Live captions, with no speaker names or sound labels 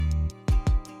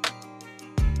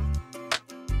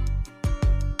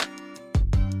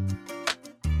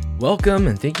Welcome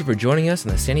and thank you for joining us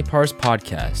on the Sandy Pars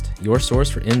Podcast, your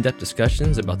source for in-depth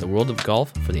discussions about the world of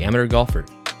golf for the amateur golfer.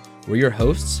 We're your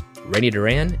hosts, Randy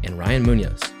Duran and Ryan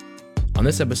Munoz. On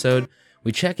this episode,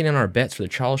 we check in on our bets for the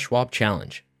Charles Schwab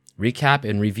Challenge, recap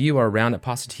and review our round at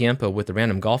Pasatiempo with the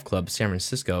Random Golf Club San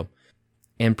Francisco,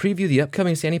 and preview the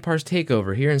upcoming Sandy Pars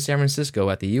Takeover here in San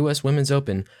Francisco at the U.S. Women's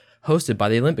Open hosted by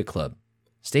the Olympic Club.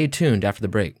 Stay tuned after the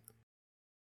break.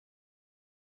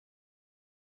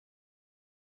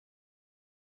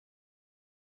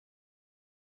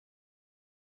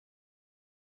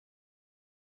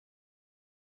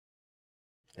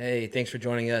 Hey, thanks for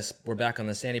joining us. We're back on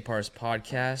the Sandy Pars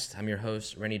Podcast. I'm your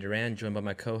host, Randy Duran, joined by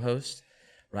my co-host,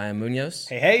 Ryan Munoz.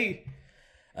 Hey.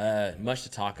 Much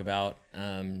to talk about.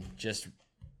 Just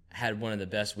had one of the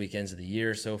best weekends of the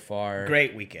year so far.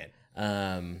 Great weekend.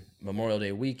 Memorial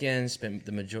Day weekend, spent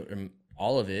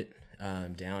all of it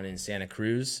down in Santa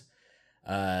Cruz.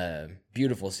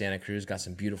 Beautiful Santa Cruz. Got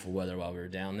some beautiful weather while we were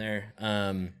down there.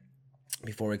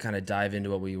 Before we kind of dive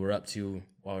into what we were up to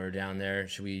while we were down there,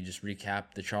 should we just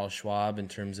recap the Charles Schwab in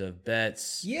terms of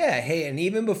bets? Yeah, hey, and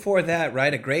even before that,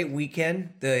 right, a great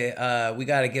weekend. We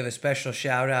got to give a special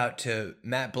shout out to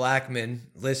Matt Blackman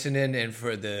listening and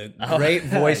for the great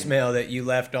voicemail that you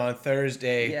left on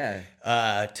Thursday. Yeah.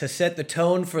 To set the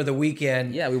tone for the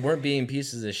weekend. Yeah, we weren't being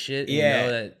pieces of shit. Yeah.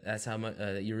 You know that's how much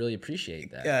you really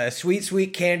appreciate that.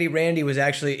 Sweet Candy Randy was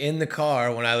actually in the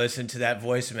car when I listened to that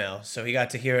voicemail, so he got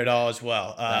to hear it all as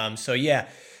well.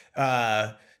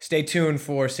 Stay tuned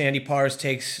for Sandy Pars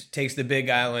takes the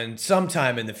Big Island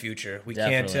sometime in the future. We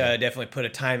can't definitely put a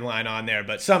timeline on there,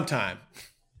 but sometime.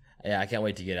 Yeah, I can't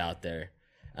wait to get out there.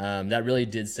 That really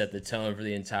did set the tone for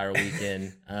the entire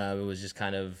weekend. It was just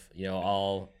kind of,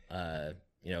 all,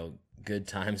 good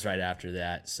times right after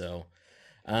that. So,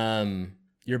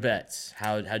 your bets,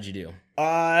 how'd you do?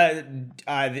 I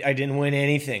didn't win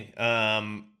anything.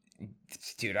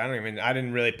 Dude, I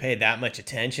didn't really pay that much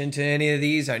attention to any of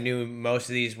these. I knew most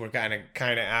of these were kind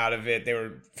of out of it. They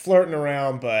were flirting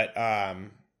around, but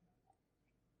kind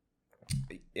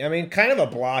of a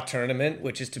blah tournament,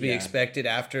 which is to be expected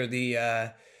after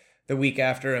the week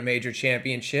after a major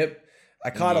championship. I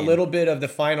caught a little bit of the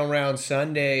final round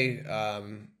Sunday,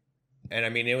 and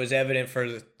it was evident for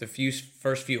the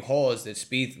first few holes that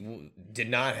Spieth did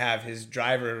not have his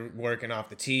driver working off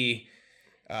the tee.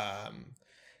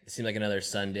 It seemed like another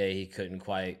Sunday he couldn't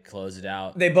quite close it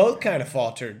out. They both kind of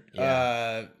faltered.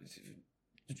 Yeah.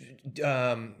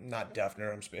 Not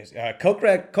Duffner, I'm spacing.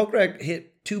 Kokrak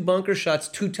hit 2 bunker shots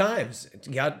 2 times.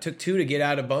 It took 2 to get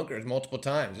out of bunkers multiple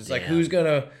times. It's like, who's going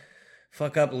to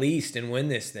fuck up least and win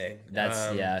this thing?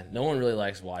 That's, no one really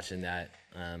likes watching that,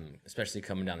 especially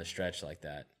coming down the stretch like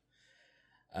that.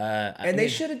 They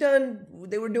should have done.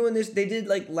 They were doing this. They did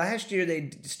like last year.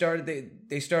 They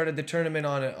started the tournament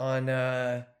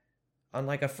on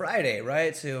like a Friday,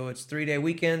 right? So it's 3-day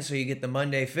weekend. So you get the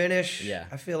Monday finish. Yeah,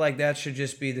 I feel like that should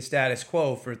just be the status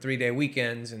quo for 3-day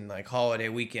weekends and like holiday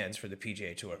weekends for the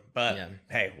PGA Tour. But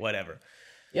hey, whatever.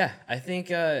 Yeah, I think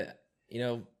with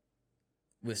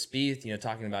Spieth,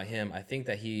 talking about him, I think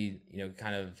that he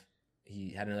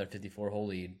had another 54-hole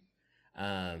lead.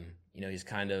 He's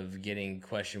kind of getting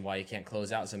questioned why he can't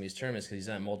close out some of these tournaments because he's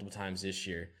done it multiple times this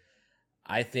year.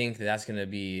 I think that's going to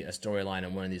be a storyline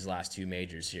in one of these last 2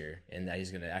 majors here, and that he's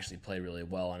going to actually play really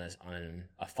well on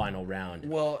a final round.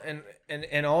 Well,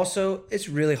 and also it's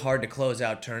really hard to close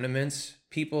out tournaments.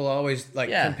 People always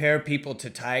compare people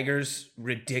to Tiger's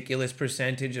ridiculous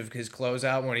percentage of his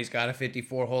closeout when he's got a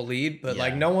 54-hole lead,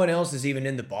 but no one else is even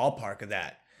in the ballpark of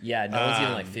that. Yeah, no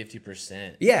one's even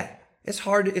 50%. Yeah. It's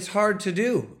hard to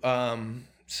do.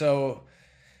 So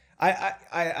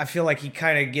I feel like he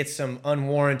kind of gets some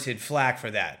unwarranted flack for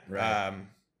that. Right.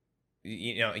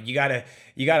 You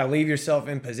gotta leave yourself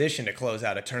in position to close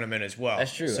out a tournament as well.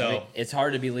 That's true. So it's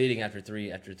hard to be leading after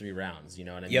three rounds. You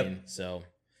know what I mean? So,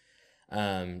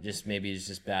 maybe it's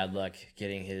just bad luck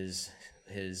getting his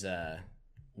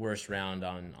worst round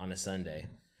on a Sunday.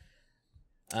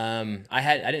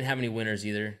 I didn't have any winners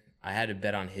either. I had to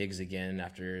bet on Higgs again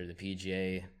after the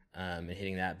PGA and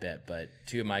hitting that bet, but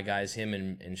 2 of my guys, him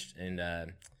and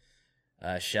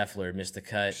Scheffler, missed the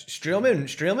cut.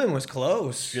 Streelman was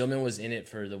close. Streelman was in it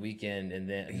for the weekend, and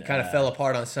then he kind of fell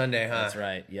apart on Sunday, huh? That's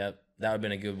right. Yep, that would have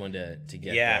been a good one to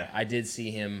get. Yeah, there. I did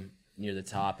see him near the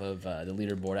top of the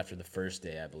leaderboard after the first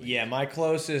day, I believe. Yeah, my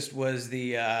closest was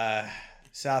the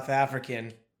South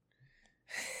African.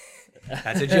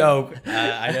 That's a joke.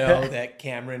 I know that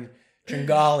Cameron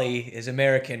Tringali is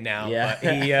American now,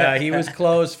 but he was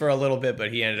close for a little bit,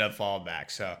 but he ended up falling back.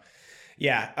 So,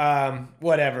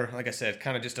 whatever. Like I said,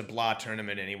 kind of just a blah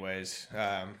tournament anyways.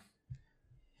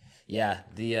 Yeah,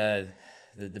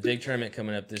 the big tournament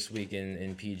coming up this week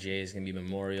in PGA is going to be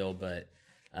Memorial, but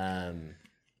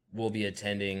we'll be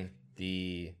attending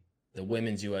the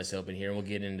Women's U.S. Open here, and we'll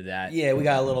get into that. Yeah, we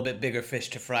got a little bit bigger fish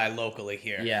to fry locally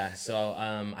here. Yeah, so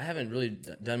I haven't really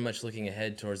done much looking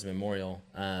ahead towards the Memorial,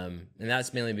 and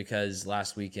that's mainly because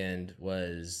last weekend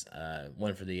was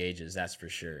one for the ages, that's for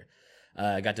sure.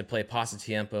 I got to play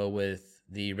Pasatiempo with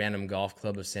the Random Golf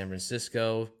Club of San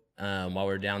Francisco while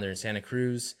we were down there in Santa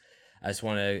Cruz. I just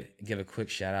want to give a quick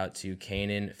shout out to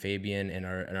Kanan, Fabian, and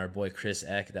our boy Chris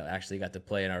Eck that actually got to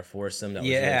play in our foursome. That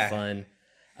was really fun.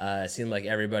 It seemed like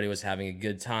everybody was having a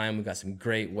good time. We got some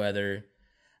great weather.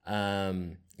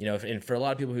 And for a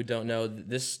lot of people who don't know,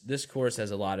 this course has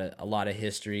a lot of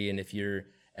history. And if you're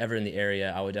ever in the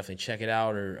area, I would definitely check it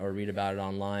out or read about it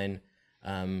online.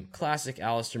 Classic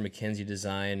Alistair McKenzie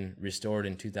design, restored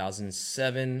in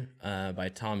 2007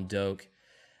 by Tom Doak.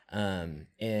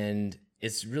 And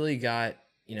it's really got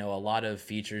a lot of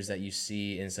features that you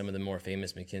see in some of the more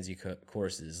famous McKenzie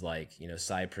courses, like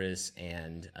Cypress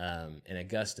and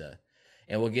Augusta,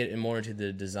 and we'll get more into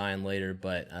the design later.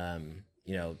 But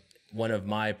one of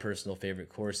my personal favorite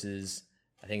courses,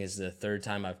 I think it's the third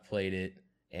time I've played it,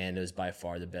 and it was by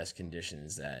far the best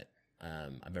conditions that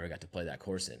I've ever got to play that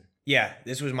course in. Yeah,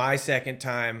 this was my second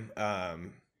time.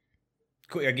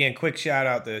 Again, quick shout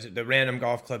out the Random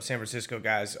Golf Club San Francisco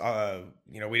guys.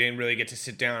 We didn't really get to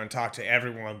sit down and talk to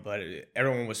everyone, but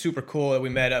everyone was super cool. We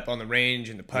met up on the range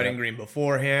and the putting green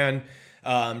beforehand.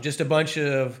 Just a bunch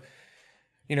of,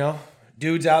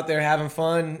 dudes out there having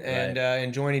fun and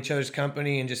enjoying each other's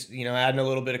company and just adding a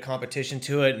little bit of competition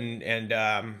to it. And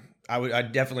I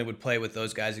definitely would play with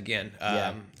those guys again.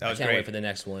 That was can't great. wait for the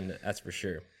next one. That's for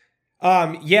sure.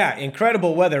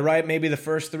 Incredible weather, right? Maybe the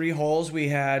first 3 holes we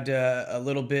had a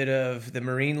little bit of the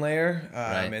marine layer,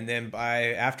 and then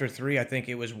after 3, I think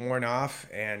it was worn off,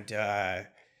 and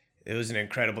it was an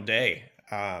incredible day.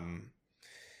 That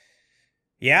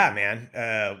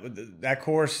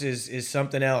course is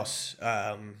something else.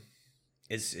 The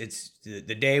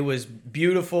day was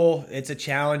beautiful. It's a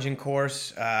challenging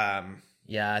course.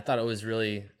 Yeah, I thought it was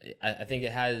really. I think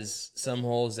it has some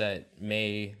holes that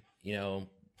may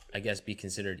I guess be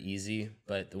considered easy,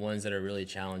 but the ones that are really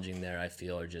challenging there, I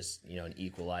feel, are just an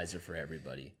equalizer for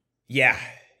everybody. Yeah.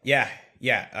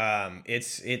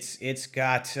 It's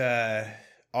got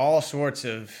all sorts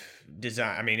of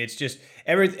design. I mean, it's just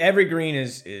every green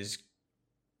is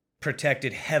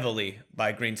protected heavily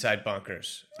by greenside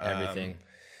bunkers. Everything,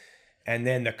 and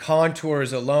then the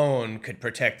contours alone could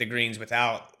protect the greens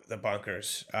without the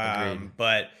bunkers.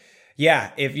 But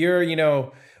yeah, if you're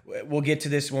we'll get to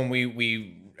this when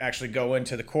we actually go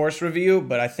into the course review,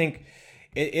 but I think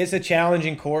it's a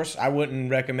challenging course. I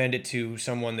wouldn't recommend it to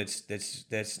someone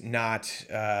that's not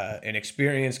an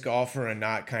experienced golfer and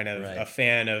not kind of a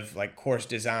fan of like course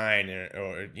design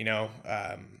or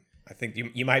I think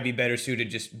you might be better suited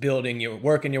just working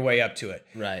your way up to it.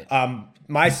 Right.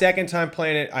 My second time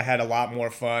playing it, I had a lot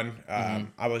more fun.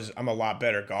 I'm a lot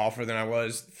better golfer than I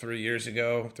was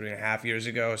 3.5 years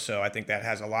ago. So I think that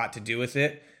has a lot to do with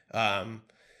it.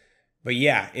 But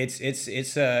yeah, it's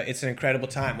an incredible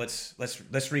time. Let's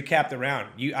recap the round.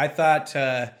 I thought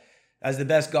as the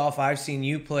best golf I've seen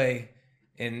you play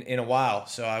in a while.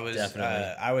 So I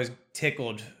was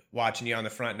tickled watching you on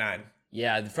the front 9.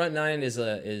 Yeah, the front 9 is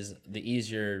the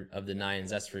easier of the 9s,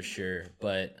 that's for sure.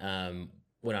 But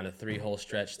went on a 3-hole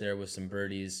stretch there with some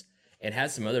birdies and had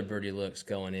some other birdie looks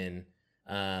going in.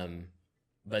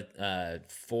 But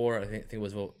 4, I think it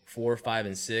was 4, 5,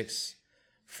 and 6.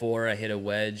 4, I hit a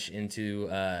wedge into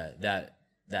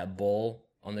that bowl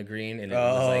on the green, and it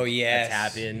was like a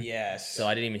tap in. Yes. So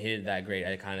I didn't even hit it that great.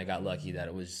 I kind of got lucky that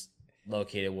it was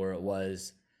located where it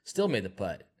was. Still made the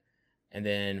putt. And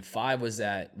then 5 was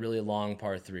that really long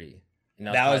par 3. And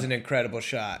that was an incredible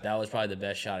shot. That was probably the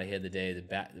best shot I hit of the day.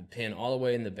 The pin all the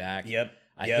way in the back. Yep.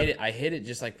 I hit it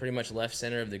just like pretty much left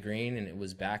center of the green, and it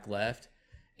was back left.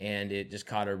 And it just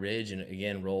caught a ridge and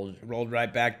again rolled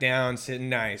right back down, sitting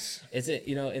nice.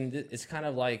 It's kind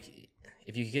of like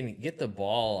if you can get the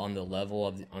ball on the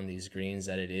level on these greens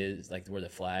that it is, like where the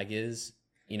flag is,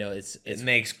 it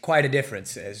makes quite a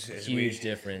difference as huge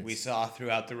difference we saw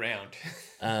throughout the round.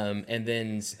 And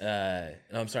then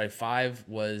 5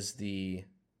 was the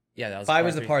that was 5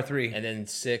 was the par 3, and then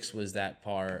 6 was that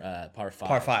par 5.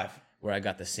 Par 5 where I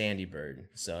got the sandy bird.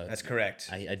 So that's correct.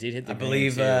 I did hit the. I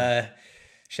believe.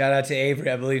 Shout out to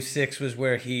Avery. I believe 6 was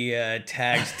where he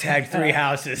tagged 3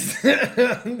 houses.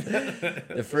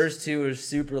 The first 2 were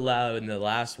super loud, and the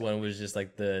last one was just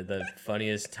like the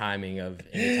funniest timing of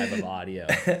any type of audio,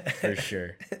 for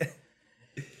sure.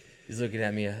 He's looking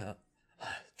at me,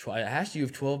 I asked you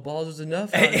if 12 balls was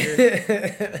enough out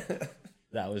here.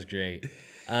 That was great.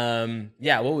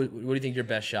 Yeah, what do you think your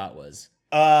best shot was?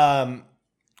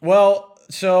 Well,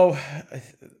 so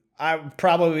I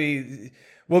probably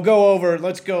we'll go over.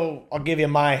 Let's go. I'll give you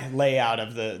my layout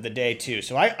of the day too.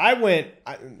 So I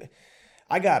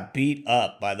got beat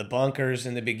up by the bunkers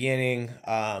in the beginning.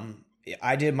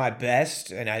 I did my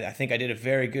best, and I think I did a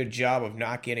very good job of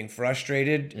not getting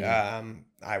frustrated.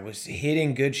 I was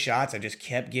hitting good shots. I just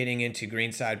kept getting into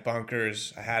greenside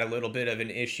bunkers. I had a little bit of an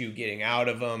issue getting out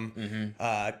of them.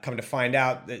 Come to find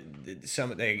out that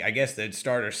I guess the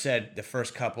starter said the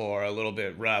first couple are a little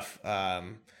bit rough.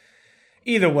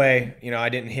 Either way, I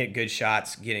didn't hit good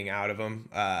shots getting out of them.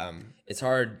 It's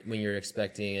hard when you're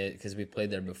expecting it because we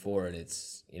played there before, and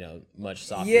it's much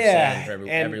softer sand for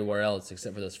everywhere else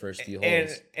except for those first few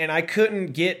holes. And I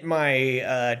couldn't get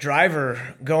my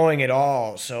driver going at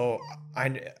all, so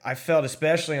I felt,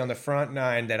 especially on the front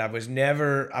nine, that I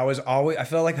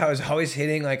felt like I was always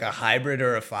hitting like a hybrid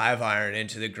or a 5-iron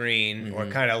into the green, or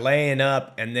kind of laying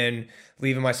up and then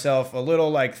leaving myself a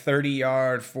little like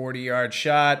 30-yard, 40-yard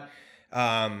shot.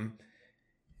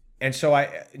 And so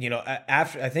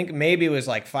after I think maybe it was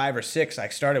like 5 or 6, I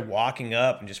started walking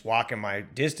up and just walking my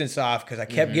distance off because I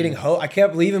kept getting I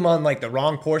kept leaving them on like the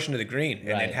wrong portion of the green,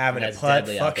 and then having to putt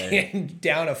fucking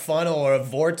down a funnel or a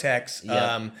vortex.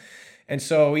 Yep. And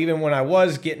so even when I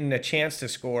was getting a chance to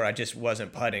score, I just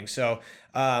wasn't putting. So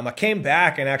I came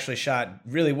back and actually shot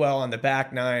really well on the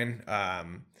back nine.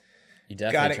 You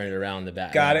definitely turned it around the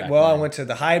back. Got it. Well, I went to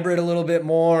the hybrid a little bit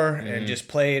more and just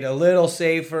played a little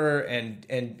safer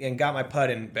and got my putt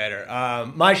in better.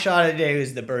 My shot of the day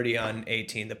was the birdie on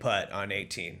 18, the putt on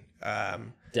 18.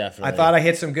 Definitely. I thought I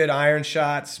hit some good iron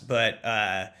shots, but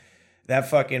that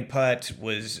fucking putt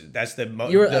that's the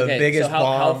biggest so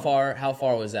bomb. How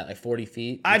far was that? Like 40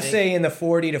 feet? I'd say in the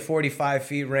 40 to 45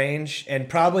 feet range, and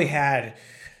probably had,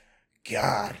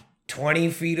 20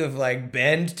 feet of like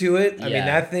bend to it. I mean,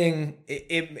 that thing.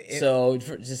 So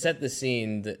to set the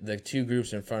scene, the two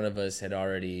groups in front of us had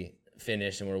already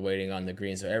finished and we're waiting on the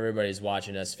green. So everybody's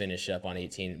watching us finish up on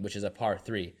 18, which is a par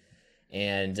 3.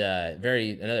 And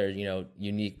another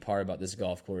unique part about this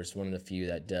golf course, one of the few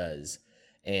that does.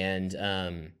 And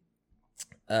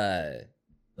the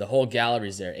whole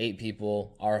gallery's there, 8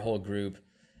 people, our whole group.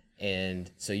 And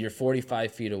so you're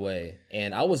 45 feet away.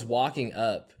 And I was walking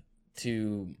up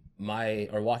to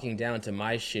walking down to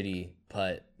my shitty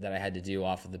putt that I had to do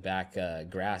off of the back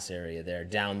grass area there,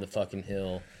 down the fucking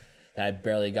hill, that I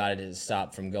barely got it to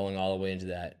stop from going all the way into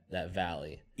that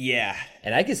valley. Yeah.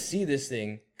 And I could see this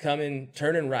thing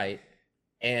turning right,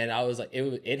 and I was like,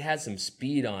 it had some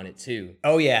speed on it too.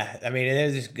 Oh yeah, I mean,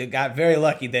 it got very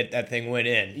lucky that thing went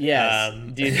in. Yes,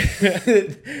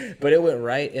 dude. But it went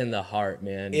right in the heart,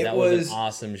 man. That was an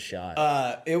awesome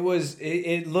shot.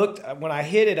 It looked, when I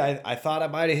hit it, I thought I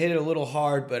might have hit it a little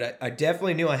hard, but I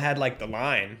definitely knew I had like the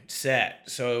line set,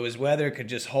 so it was whether it could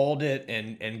just hold it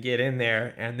and get in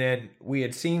there. And then we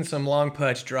had seen some long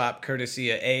putts drop courtesy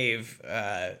of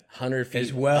Ave, 100 feet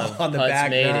as well on the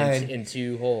back nine in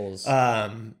 2 holes.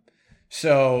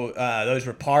 So those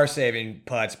were par-saving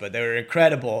putts, but they were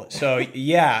incredible. So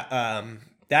yeah,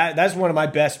 that's one of my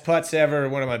best putts ever,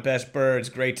 one of my best birds.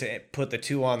 Great to put the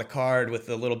 2 on the card with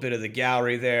a little bit of the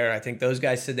gallery there. I think those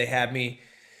guys said they had me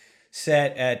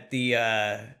set at the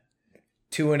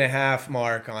 2.5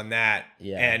 mark on that.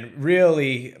 Yeah. And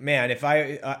really, man, if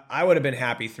I would have been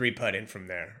happy 3-putting from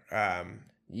there.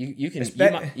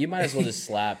 You might as well just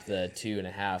slap the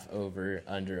 2.5 over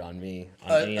under on me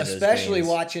on any of those especially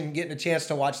games. Getting a chance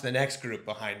to watch the next group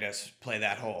behind us play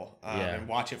that hole and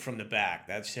watch it from the back.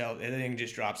 That's how everything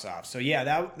just drops off. So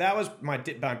yeah, that was my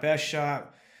best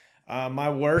shot. My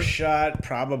worst shot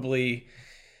probably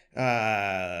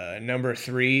number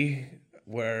 3,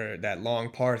 where that long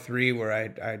par 3 where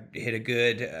I hit a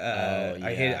good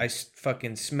I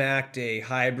fucking smacked a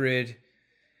hybrid.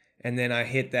 And then I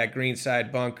hit that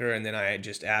greenside bunker, and then I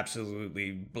just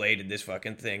absolutely bladed this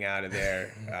fucking thing out of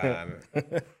there.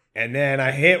 And then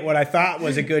I hit what I thought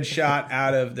was a good shot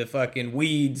out of the fucking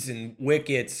weeds and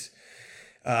wickets,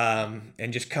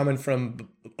 and just coming from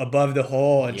above the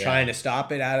hole and trying to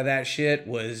stop it out of that shit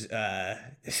was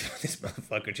this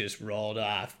motherfucker just rolled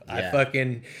off. Yeah. I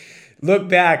fucking look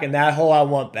back, and that hole I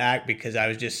want back because I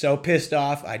was just so pissed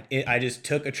off. I just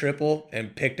took a triple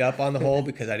and picked up on the hole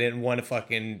because I didn't want to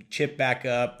fucking chip back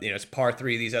up. It's par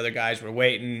 3. These other guys were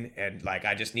waiting, and like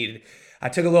I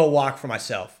took a little walk for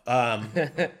myself.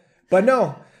 But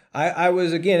no, I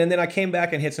was again, and then I came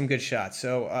back and hit some good shots.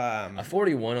 So a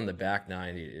 41 on the back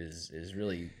nine is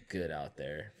really good out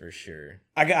there for sure.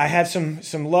 I had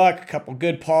some luck, a couple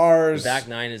good pars. The back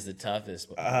nine is the toughest,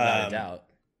 without a doubt.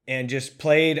 And just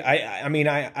played. I mean,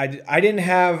 I didn't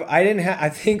have. I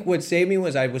think what saved me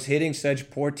was I was hitting such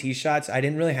poor tee shots. I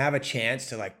didn't really have a chance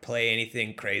to like play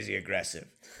anything crazy aggressive.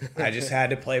 I just had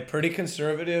to play pretty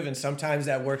conservative, and sometimes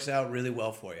that works out really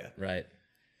well for you. Right.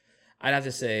 I'd have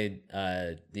to say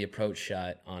the approach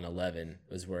shot on 11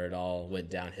 was where it all went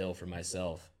downhill for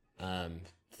myself.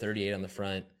 38 on the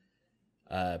front,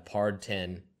 parred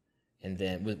 10, and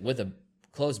then with a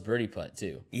close birdie putt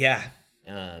too. Yeah.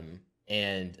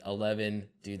 And 11,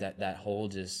 dude, that hole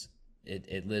just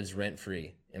it lives rent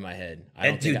free in my head.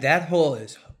 That hole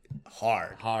is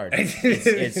hard.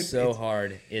 It's so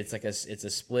hard. It's like it's a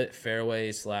split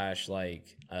fairway /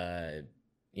 like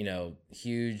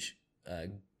huge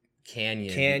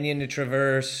canyon to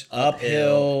traverse,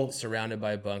 uphill, surrounded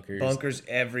by bunkers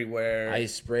everywhere. I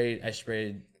sprayed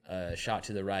a shot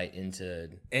to the right into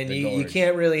and the you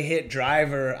can't really hit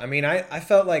driver. I mean, I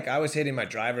felt like I was hitting my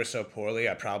driver so poorly.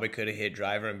 I probably could have hit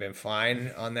driver and been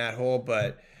fine on that hole,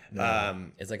 but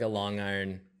it's like a long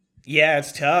iron. Yeah,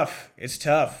 it's tough.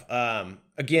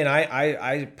 Again,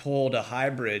 I pulled a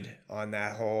hybrid on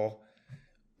that hole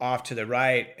off to the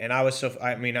right, and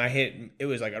it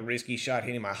was like a risky shot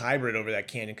hitting my hybrid over that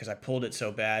canyon because I pulled it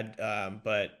so bad,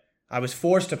 but I was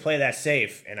forced to play that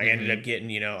safe, and I ended up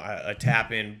getting a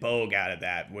tap-in bogue out of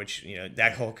that, which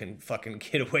that hole can fucking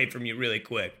get away from you really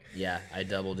quick. Yeah, I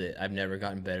doubled it. I've never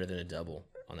gotten better than a double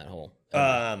on that hole.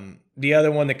 The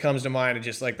other one that comes to mind is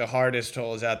just like the hardest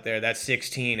holes out there. That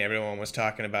 16 everyone was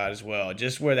talking about as well.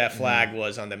 Just where that flag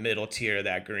was on the middle tier of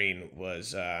that green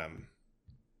was.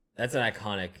 That's an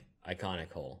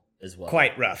iconic hole as well.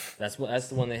 Quite rough. That's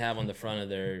the one they have on the front of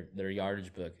their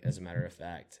yardage book, as a matter of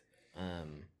fact.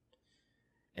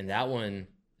 And that one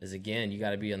is, again, you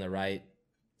got to be on the right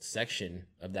section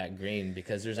of that green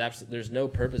because there's no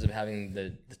purpose of having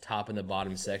the top and the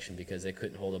bottom section because they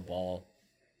couldn't hold a ball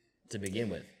to begin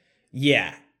with.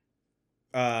 Yeah.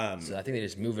 So I think they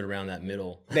just move it around that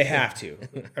middle. They have to.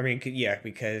 I mean,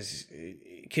 because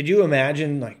could you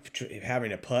imagine like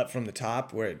having a putt from the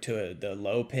top to the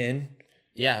low pin?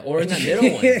 Yeah, or in that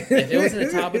middle one. If it was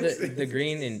at the top of the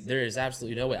green, and there is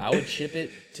absolutely no way, I would chip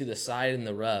it to the side in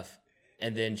the rough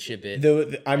and then chip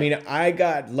it. I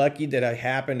got lucky that I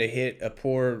happened to hit a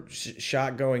poor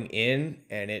shot going in,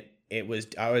 and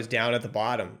I was down at the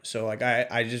bottom. So like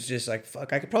I just like,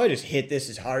 fuck, I could probably just hit this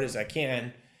as hard as I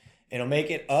can. It'll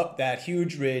make it up that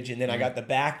huge ridge, and then I got the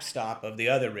backstop of the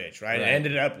other ridge, right? I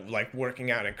ended up like working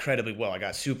out incredibly well. I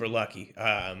got super lucky.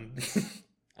 I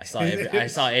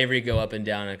saw Avery go up and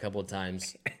down a couple of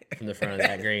times from the front of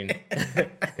that green.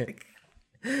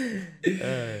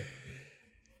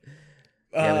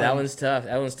 Yeah, but that one's tough.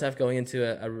 That one's tough going into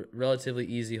a relatively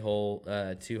easy hole,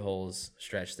 2 holes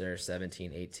stretch there,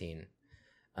 17, 18.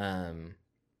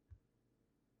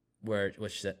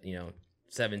 Which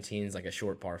 17 is like a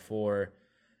short par 4,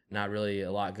 not really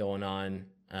a lot going on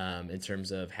in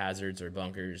terms of hazards or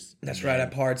bunkers. That's right, I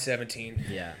parred 17.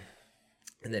 Yeah.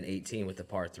 And then 18 with the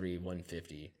par 3,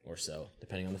 150 or so,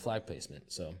 depending on the flag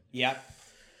placement. So yeah.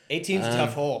 18's a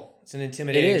tough hole. It's an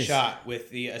intimidating shot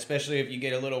especially if you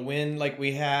get a little wind like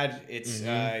we had. It's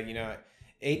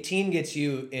 18 gets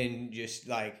you in just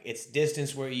like it's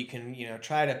distance where you can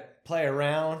try to play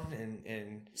around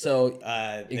and so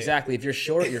exactly. If you're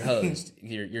short, you're hosed.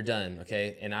 you're done.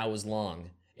 Okay, and I was long,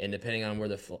 and depending on where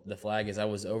the flag is, I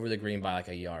was over the green by like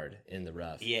a yard in the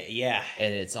rough. Yeah.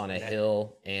 And it's on a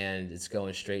hill, and it's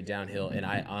going straight downhill, and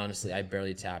I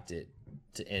barely tapped it.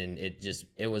 And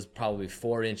it was probably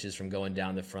 4 inches from going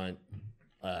down the front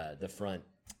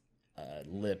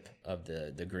lip of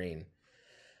the green.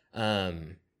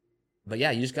 But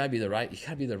yeah, you just gotta be the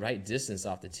right distance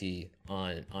off the tee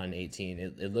on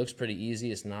 18. It looks pretty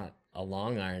easy. It's not a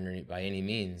long iron by any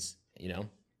means,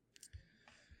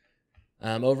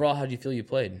 Overall, how do you feel you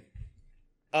played?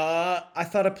 I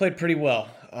thought I played pretty well.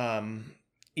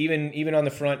 Even on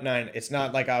the front 9, it's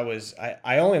not like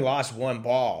I only lost 1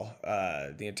 ball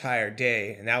the entire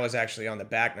day, and that was actually on the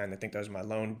back 9. I think that was my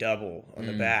lone double on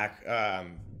the back.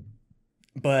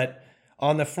 But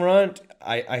on the front,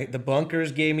 the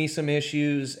bunkers gave me some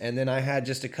issues, and then I had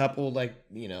just a couple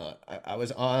I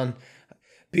was on.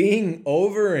 Being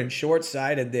over and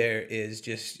short-sided there is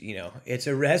just, it's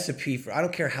a recipe for, I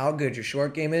don't care how good your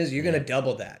short game is, you're going to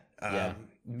double that.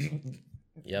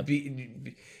 Yep.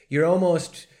 You're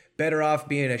almost better off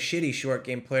being a shitty short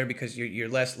game player because you're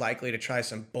less likely to try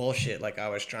some bullshit like I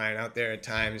was trying out there at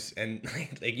times, and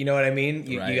like you know what I mean.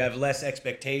 You have less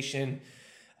expectation.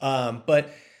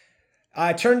 But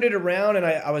I turned it around, and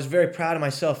I was very proud of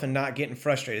myself and not getting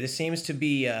frustrated. This seems to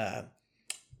be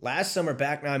last summer,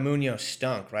 back nine Munoz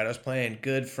stunk, right? I was playing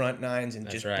good front nines and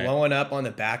just blowing up on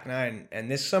the back nine. And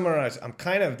this summer, I'm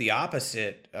kind of the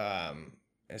opposite.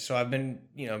 And so I've been,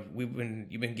 you've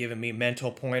been giving me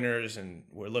mental pointers, and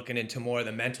we're looking into more of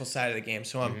the mental side of the game.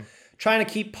 So I'm trying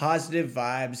to keep positive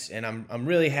vibes, and I'm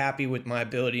really happy with my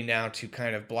ability now to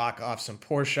kind of block off some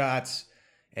poor shots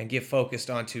and get focused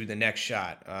onto the next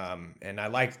shot. And I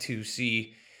like to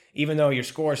see, even though your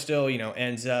score still,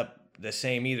 ends up the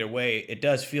same either way, it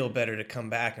does feel better to come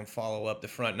back and follow up the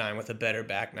front nine with a better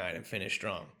back nine and finish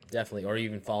strong. Definitely, or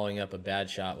even following up a bad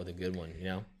shot with a good one,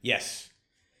 Yes.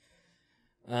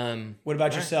 What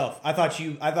about yourself? I thought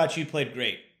you played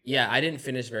great. Yeah, I didn't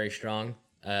finish very strong.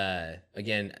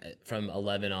 Again, from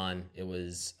 11 on, it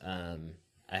was I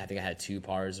think I had 2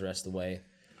 pars the rest of the way.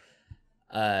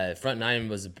 Front nine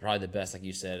was probably the best, like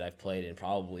you said, I've played in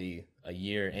probably a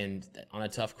year, and on a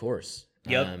tough course.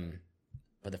 Yep.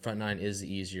 But the front nine is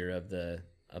the easier of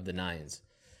the nines.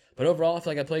 But overall, I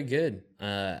feel like I played good.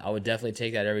 I would definitely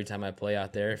take that every time I play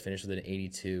out there. Finish with an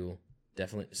 82.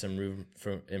 Definitely some room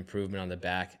for improvement on the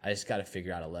back. I just got to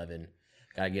figure out 11.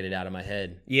 Got to get it out of my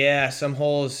head. Yeah, some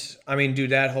holes. I mean, dude,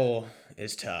 that hole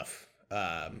is tough.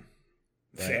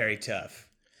 Very tough.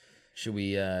 Should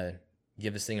we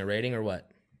give this thing a rating or what?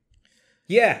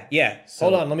 Yeah. So,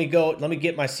 hold on. Let me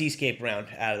get my Seascape round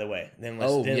out of the way. Then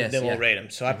we'll rate them.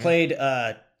 So I played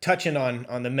touching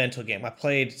on the mental game. I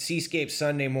played Seascape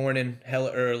Sunday morning,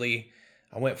 hella early.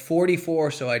 I went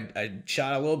 44, so I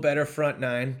shot a little better front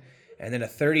nine, and then a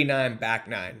 39 back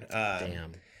nine.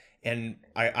 Damn. And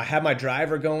I had my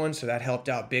driver going, so that helped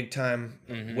out big time.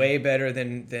 Way better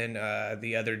than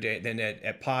the other day than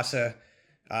at Pasa.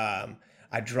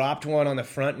 I dropped one on the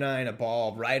front nine, a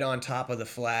ball right on top of the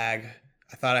flag.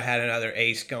 I thought I had another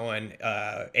ace going.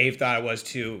 Abe thought I was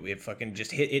too. It fucking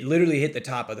just hit. It literally hit the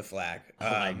top of the flag.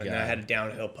 And then I had a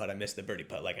downhill putt. I missed the birdie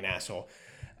putt like an asshole.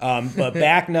 But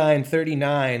back nine,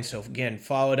 39. So again,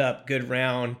 followed up, good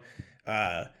round.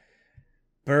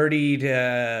 Birdied.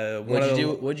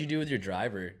 What'd you do with your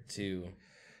driver to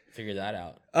figure that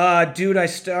out? Dude, I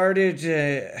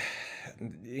started.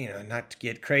 Not to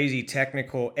get crazy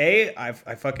technical. I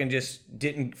fucking just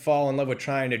didn't fall in love with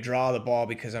trying to draw the ball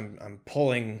because I'm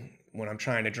pulling when I'm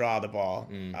trying to draw the ball.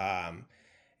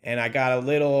 And I got a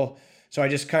little, so I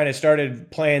just kind of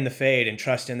started playing the fade and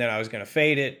trusting that I was going to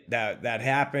fade it. That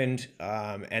happened.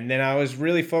 And then I was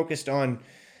really focused on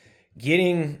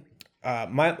getting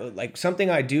something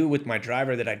I do with my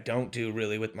driver that I don't do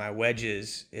really with my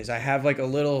wedges is I have like a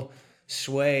little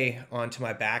sway onto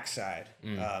my backside.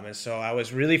 And so I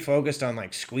was really focused on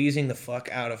like squeezing the fuck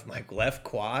out of my left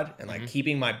quad and like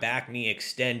keeping my back knee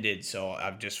extended. So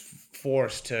I'm just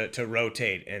forced to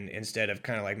rotate and instead of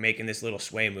kind of like making this little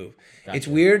sway move. Gotcha. It's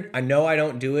weird. I know I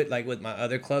don't do it like with my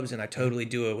other clubs, and I totally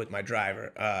do it with my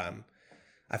driver.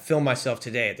 I filmed myself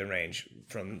today at the range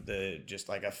from just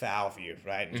like a foul view,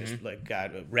 right? And just like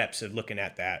got reps of looking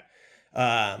at that.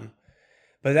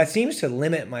 But that seems to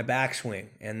limit my backswing.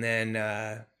 And then,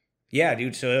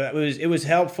 dude, so it was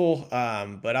helpful.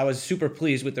 But I was super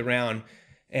pleased with the round.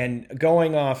 And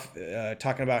going off,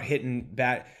 talking about hitting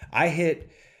bat, I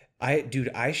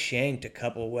shanked a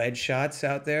couple wedge shots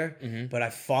out there, but I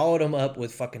followed them up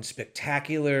with fucking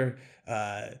spectacular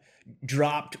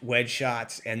dropped wedge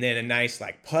shots and then a nice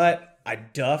like putt. I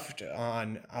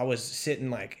was sitting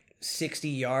like 60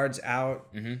 yards out,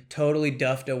 totally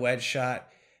duffed a wedge shot.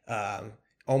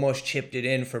 Almost chipped it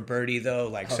in for birdie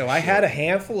though. I had a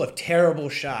handful of terrible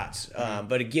shots.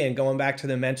 But again, going back to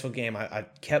the mental game, I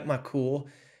kept my cool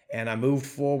and I moved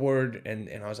forward and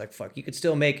I was like, fuck, you could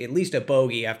still make at least a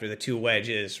bogey after the 2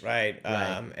 wedges, right?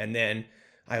 And then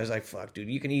I was like, fuck, dude,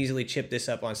 you can easily chip this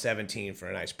up on 17 for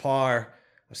a nice par.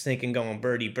 I was thinking going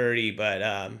birdie,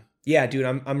 but yeah, dude,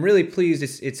 I'm really pleased.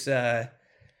 It's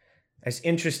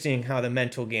interesting how the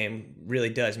mental game really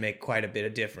does make quite a bit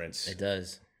of difference. It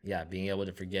does. Yeah, being able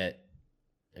to forget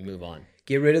and move on.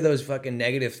 Get rid of those fucking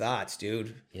negative thoughts,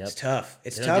 dude. Yep. It's tough.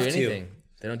 It's tough too.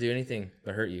 They don't do anything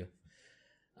but hurt you.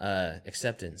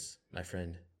 Acceptance, my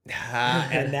friend.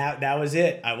 And that was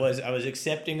it. I was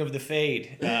accepting of the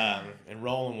fade and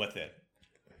rolling with it.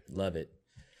 Love it.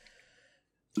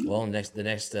 Well, the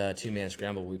next 2-man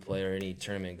scramble we play or any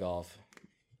tournament golf,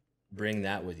 bring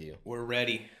that with you. We're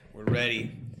ready.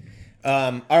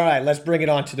 All right, let's bring it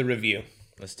on to the review.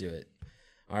 Let's do it.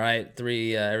 All right,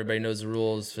 3, everybody knows the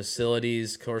rules: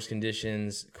 facilities, course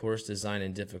conditions, course design,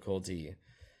 and difficulty.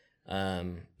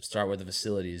 Start with the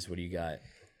facilities. What do you got?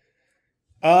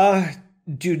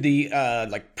 Dude, the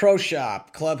like pro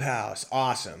shop, clubhouse,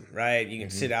 awesome, right? You can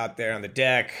sit out there on the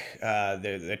deck,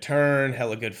 the turn,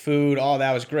 hella good food, all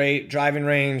that was great. Driving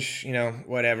range,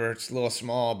 whatever. It's a little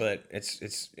small, but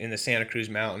it's in the Santa Cruz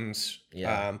Mountains.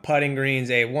 Yeah. Putting greens,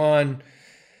 A1.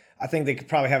 I think they could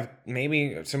probably have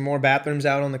maybe some more bathrooms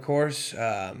out on the course,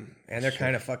 and they're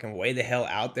kind of fucking way the hell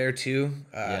out there too.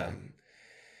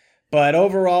 But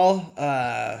overall,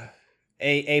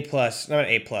 A plus, not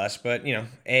A plus, but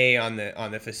A on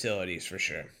the facilities for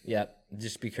sure. Yep.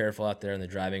 Just be careful out there on the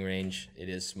driving range. It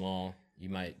is small. You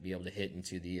might be able to hit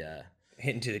into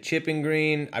the chipping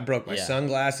green. I broke my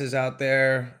sunglasses out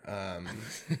there.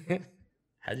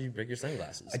 How did you break your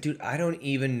sunglasses? Dude, I don't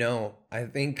even know. I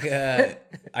think I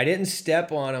didn't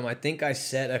step on them. I think I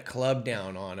set a club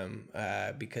down on them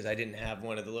because I didn't have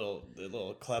one of the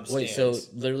little club stands. Wait, so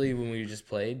literally when we just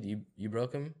played, you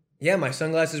broke them? Yeah, my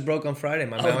sunglasses broke on Friday.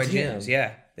 My Maui gyms.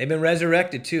 Yeah, they've been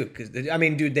resurrected too. Because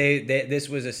dude, they this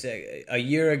was a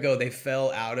year ago. They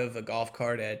fell out of a golf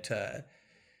cart at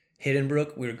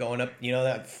Hiddenbrook. We were going up,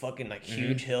 that fucking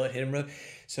huge hill at Hiddenbrook.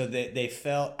 So they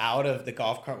fell out of the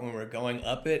golf cart when we were going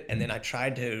up it, and then I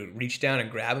tried to reach down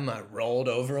and grab them. I rolled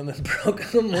over them and broke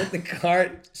them with the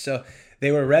cart. So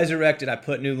they were resurrected. I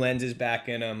put new lenses back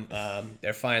in them.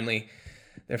 They're finally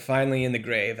in the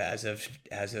grave as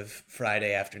of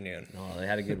Friday afternoon. Oh, they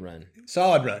had a good run.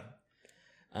 Solid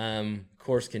run.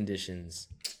 Course conditions.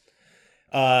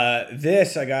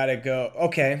 This I gotta go.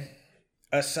 Okay.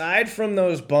 Aside from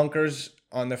those bunkers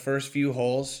on the first few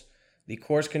holes, the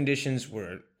course conditions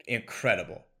were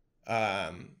incredible.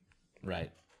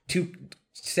 Right. Two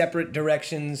separate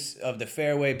directions of the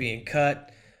fairway being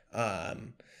cut.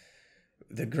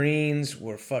 The greens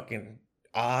were fucking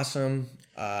awesome.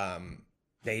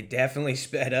 They definitely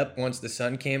sped up once the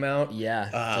sun came out. Yeah,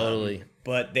 totally.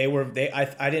 But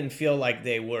I didn't feel like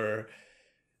they were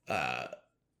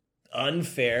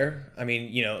unfair. I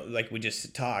mean, like we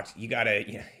just talked, you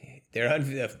gotta, they're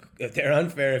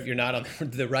unfair if you're not on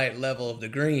the right level of the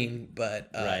green. But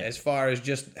right. As far as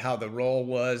just how the roll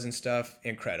was and stuff,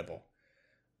 incredible.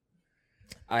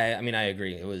 I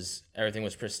agree. Everything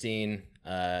was pristine.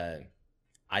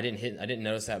 I didn't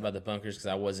notice that about the bunkers because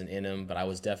I wasn't in them, but I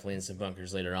was definitely in some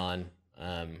bunkers later on.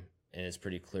 And it's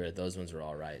pretty clear that those ones were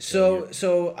all right.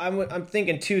 So I'm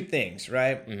thinking two things,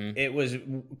 right? Mm-hmm. It was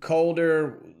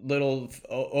colder, little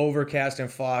overcast and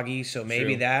foggy, so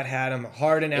maybe that had them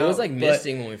harden out. It was like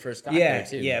misting when we first got there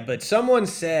too. Yeah, but someone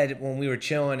said when we were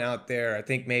chilling out there, I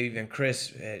think maybe even Chris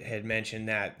had mentioned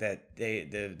that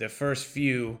the first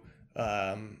few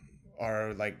are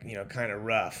kind of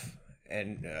rough,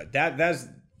 and that's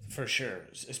for sure.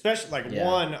 Especially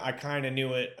one, I kind of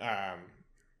knew it,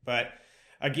 but.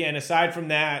 Again, aside from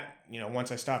that,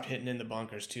 once I stopped hitting in the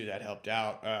bunkers too, that helped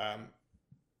out.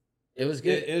 It was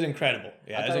good. It was incredible.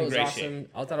 Yeah, it was in great shape.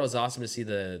 I thought it was awesome to see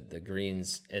the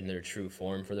greens in their true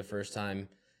form for the first time,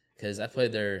 because I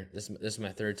played there. This is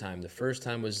my third time. The first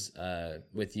time was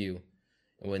with you,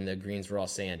 when the greens were all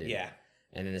sanded. Yeah.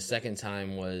 And then the second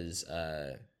time was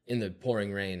in the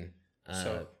pouring rain.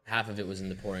 Half of it was in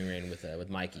the pouring rain with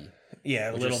Mikey.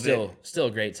 Yeah, a little bit. Still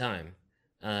a great time.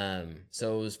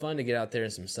 So it was fun to get out there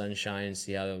in some sunshine,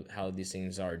 see how these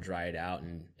things are dried out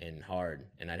and hard.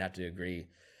 And I'd have to agree,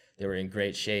 they were in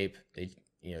great shape. They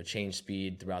changed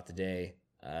speed throughout the day,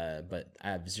 but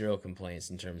I have zero complaints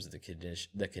in terms of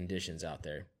the conditions out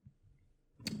there.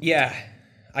 Yeah,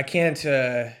 I can't.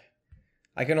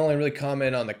 I can only really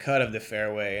comment on the cut of the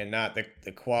fairway and not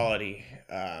the quality.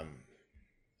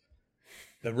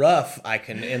 The rough, I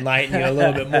can enlighten you a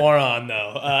little bit more on,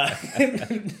 though.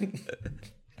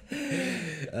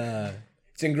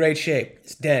 It's in great shape.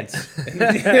 It's dense.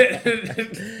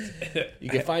 You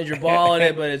can find your ball in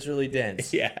it, but it's really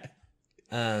dense. Yeah.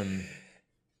 All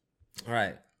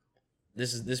right.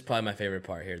 This is probably my favorite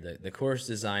part here, the course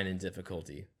design and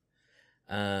difficulty.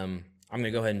 I'm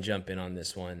gonna go ahead and jump in on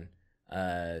this one.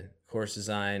 Course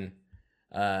design.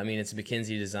 It's a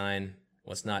McKenzie design.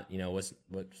 What's not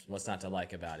to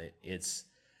like about it? It's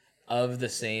of the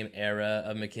same era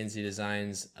of McKenzie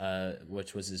designs,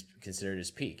 which was considered his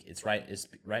peak. It's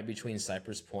right between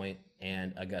Cypress Point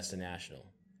and Augusta National.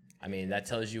 That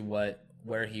tells you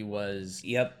where he was.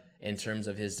 Yep. In terms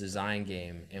of his design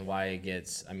game and why it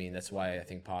gets. That's why I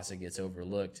think Pasa gets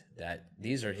overlooked. That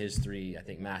these are his three, I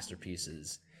think,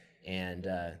 masterpieces, and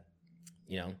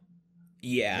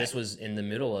Yeah. This was in the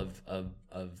middle of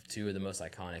two of the most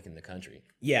iconic in the country.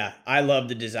 Yeah, I love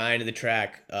the design of the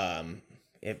track.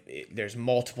 There's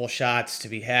multiple shots to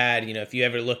be had. If you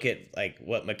ever look at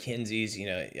what McKenzie's,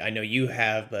 I know you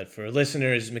have, but for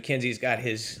listeners, McKenzie's got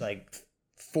his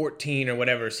 14 or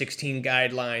whatever 16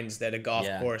 guidelines that a golf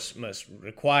Yeah. course must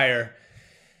require,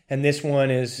 and this one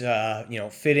is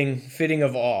fitting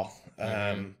of all.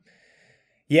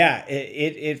 Yeah,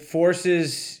 it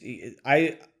forces.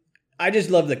 I just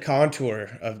love the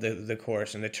contour of the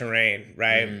course and the terrain,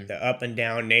 right? The up and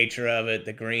down nature of it,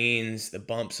 the greens, the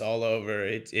bumps all over.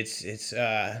 It's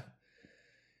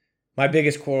my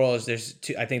biggest quarrel is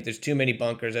I think there's too many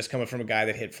bunkers. That's coming from a guy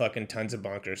that hit fucking tons of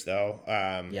bunkers, though.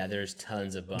 Yeah, there's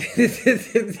tons of bunkers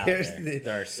out there.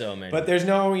 There are so many. But there's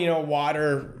no,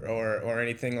 water or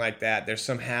anything like that. There's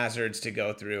some hazards to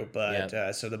go through,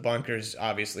 but so the bunkers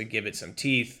obviously give it some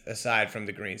teeth aside from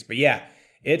the greens. But yeah,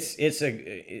 it's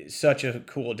such a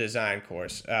cool design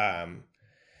course. Having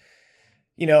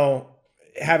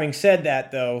said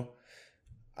that, though,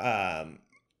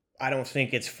 I don't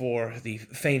think it's for the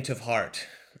faint of heart.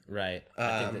 Right.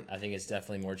 I think it's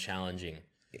definitely more challenging.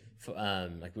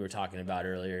 Like we were talking about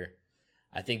earlier,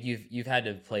 I think you've had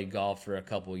to play golf for a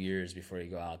couple years before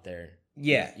you go out there.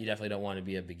 Yeah. You definitely don't want to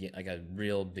be a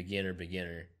real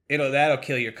beginner. That'll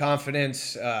kill your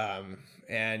confidence.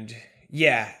 And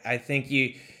yeah, I think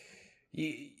you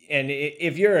and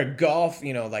if you're a golf,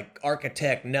 like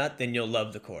architect nut, then you'll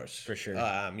love the course for sure.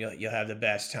 You'll have the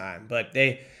best time. But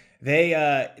they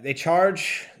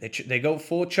charge, they go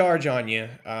full charge on you.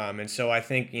 And so I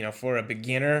think, for a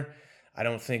beginner, I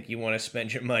don't think you want to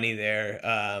spend your money there.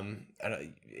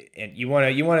 And you want to,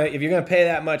 if you're going to pay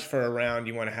that much for a round,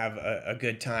 you want to have a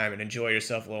good time and enjoy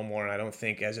yourself a little more. And I don't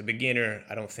think as a beginner,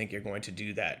 I don't think you're going to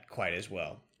do that quite as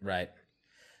well. Right.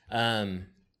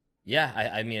 Yeah,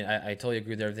 I mean, I totally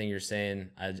agree with everything you're saying.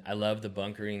 I love the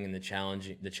bunkering and the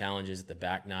challenges that the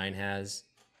back nine has.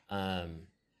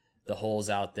 The holes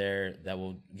out there that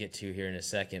we'll get to here in a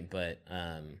second, but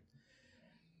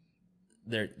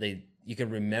you can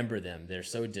remember them. They're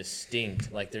so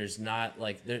distinct. Like there's not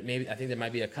like there maybe I think there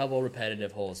might be a couple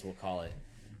repetitive holes, we'll call it,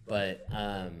 but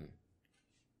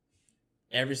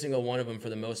every single one of them, for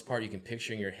the most part, you can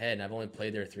picture in your head. And I've only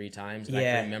played there 3 times, and I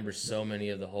can remember so many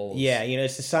of the holes. Yeah,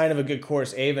 it's a sign of a good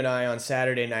course. Abe and I on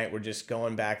Saturday night were just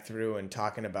going back through and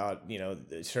talking about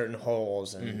certain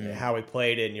holes and how we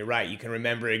played it. And you're right, you can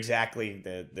remember exactly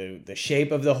the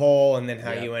shape of the hole and then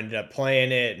how you ended up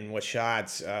playing it and what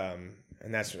shots.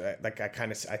 And that's like I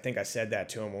think I said that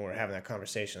to him when we were having that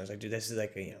conversation. I was like, dude, this is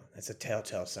like that's a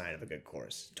telltale sign of a good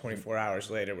course. 24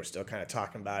 hours later, we're still kind of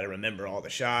talking about it. Remember all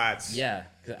the shots. Yeah,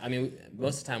 I mean,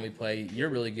 most of the time we play, you're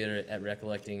really good at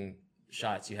recollecting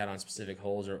shots you had on specific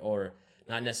holes, or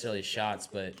not necessarily shots,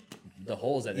 but the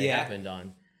holes that they happened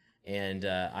on. And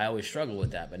I always struggle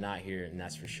with that, but not here, and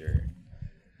that's for sure.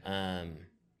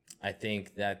 I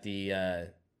think that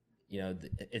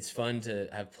it's fun to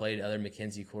have played other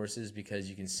Mackenzie courses because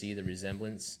you can see the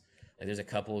resemblance. Like there's a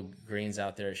couple greens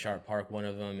out there at Sharp Park. One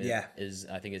of them is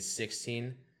I think it's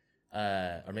 16,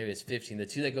 or maybe it's 15. The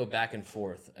two that go back and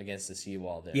forth against the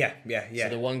seawall there. Yeah. So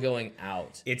the one going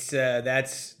out. It's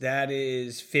that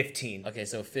is 15. Okay,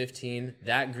 so 15.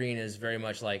 That green is very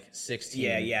much like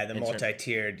 16. Yeah, the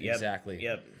multi-tiered. Yep. Exactly.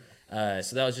 Yep.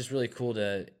 So that was just really cool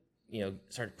to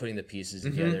start putting the pieces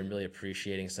together and really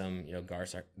appreciating some,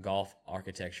 golf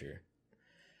architecture.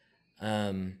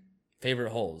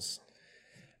 Favorite holes?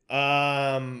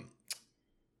 Front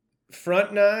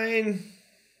 9,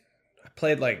 I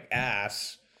played like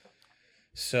ass.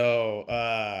 So,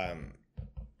 I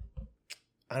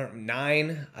don't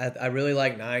 9. I really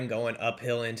like 9 going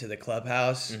uphill into the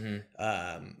clubhouse.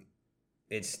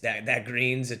 It's that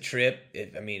green's a trip.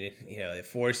 It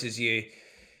forces you.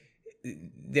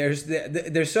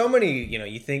 There's so many,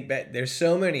 you think that there's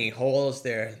so many holes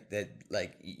there that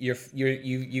like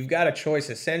you've got a choice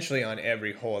essentially on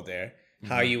every hole there.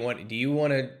 How do you want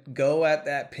to go at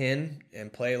that pin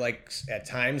and play like at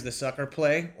times the sucker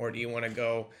play, or do you want to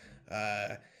go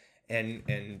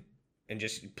and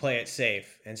just play it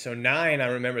safe? And so 9, I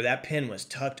remember that pin was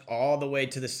tucked all the way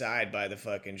to the side by the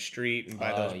fucking street and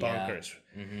by those bunkers.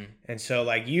 And so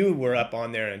like you were up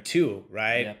on there in 2,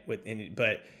 right? Yep.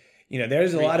 But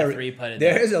there's a lot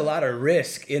of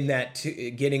risk in that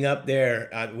getting up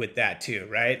there with that too,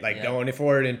 right? Like going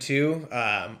forward in 2.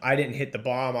 I didn't hit the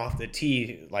bomb off the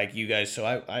tee like you guys, so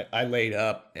I laid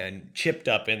up and chipped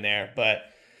up in there. But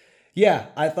yeah,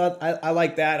 I thought I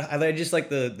like that. I just like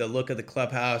the look of the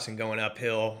clubhouse and going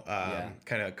uphill,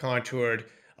 kind of contoured.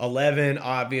 11,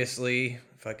 obviously,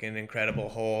 fucking incredible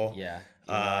hole. Yeah.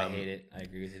 I hate it. I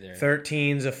agree with you there.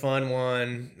 13's a fun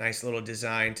one. Nice little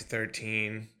design to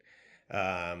 13.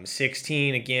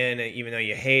 16 again, even though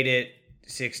you hate it,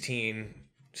 16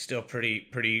 still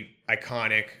pretty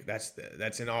iconic.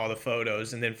 That's in all the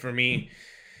photos. And then for me,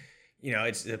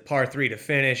 it's the par 3 to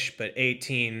finish, but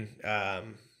 18,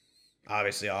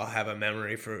 obviously I'll have a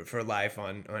memory for life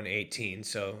on 18.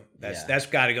 So that's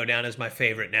got to go down as my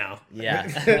favorite now.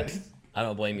 Yeah. I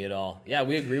don't blame you at all. Yeah,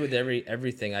 we agree with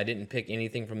everything. I didn't pick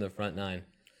anything from the front 9.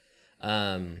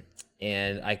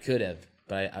 And I could have,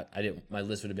 but I didn't. My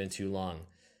list would have been too long.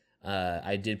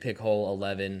 I did pick hole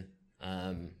 11,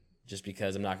 just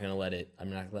because I'm not going to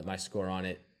let my score on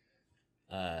it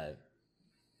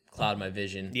cloud my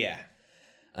vision. Yeah.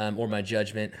 Or my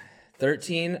judgment.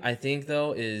 13, I think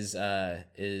though, is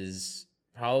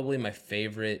probably my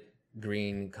favorite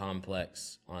green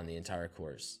complex on the entire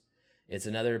course. It's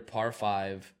another par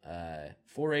 5,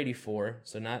 484,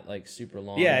 so not like super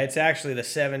long. Yeah, it's actually the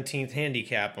 17th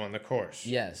handicap on the course.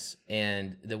 Yes,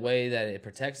 and the way that it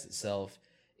protects itself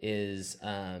is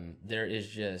there is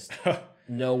just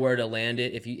nowhere to land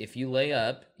it. If you lay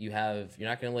up, you're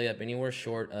not going to lay up anywhere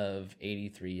short of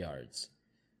 83 yards.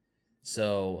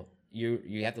 So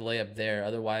you have to lay up there.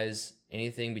 Otherwise,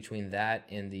 anything between that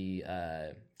and the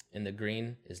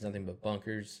green is nothing but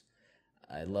bunkers.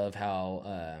 I love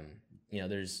how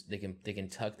they can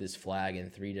tuck this flag in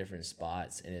 3 different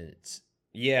spots, and it's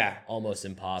almost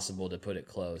impossible to put it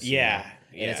close. Yeah.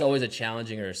 And it's always a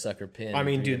challenging or a sucker pin. I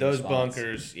mean, dude, those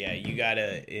bunkers, you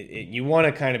gotta you want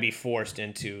to kind of be forced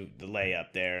into the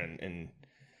layup there, and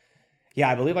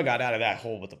I believe I got out of that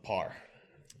hole with a par.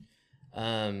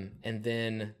 And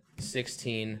then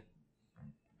 16,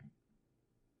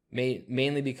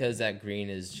 mainly because that green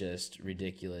is just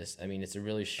ridiculous. I mean, it's a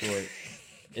really short.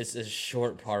 It's a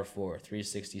short par 4,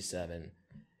 367,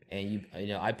 and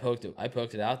I poked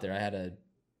it out there. I had a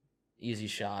easy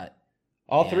shot.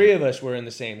 All 3 of us were in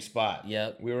the same spot.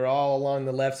 Yep, we were all along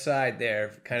the left side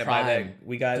there, kind of by that.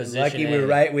 We got lucky. A. We were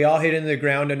right. We all hit into the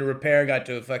ground under repair. Got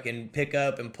to fucking pick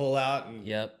up and pull out.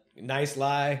 And nice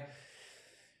lie.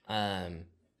 And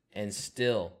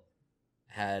still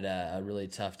had a really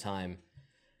tough time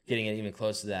getting it even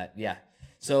close to that. Yeah.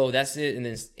 So that's it. And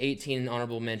then 18,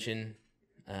 honorable mention.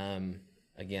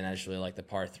 Again, I just really like the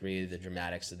par 3, the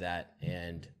dramatics of that,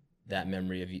 and that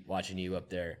memory of watching you up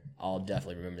there. I'll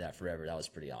definitely remember that forever. That was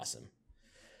pretty awesome.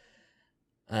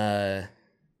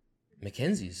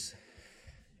 Mackenzie's.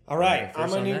 All right, I'm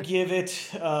gonna give it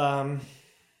a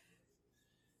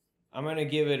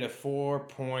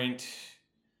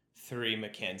 4.3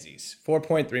 Mackenzie's.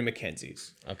 4.3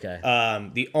 Mackenzie's. Okay.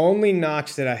 The only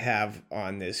knocks that I have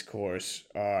on this course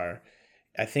are,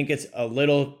 I think it's a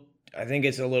little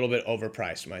bit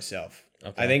overpriced myself.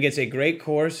 Okay. I think it's a great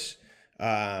course.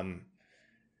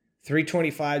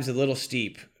 325 is a little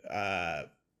steep.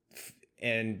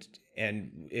 And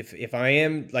if I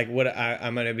am like what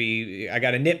I'm going to be, I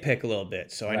got to nitpick a little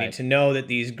bit. So I need to know that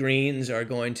these greens are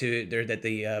going to, that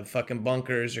the fucking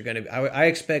bunkers are going to, I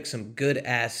expect some good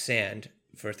ass sand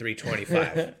for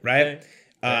 325, right?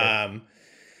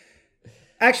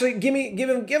 Actually give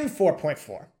him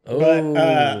 4.4.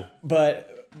 Oh.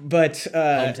 But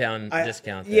hometown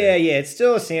discount there. Yeah, it's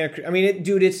still a Santa Cruz. I mean,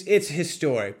 it's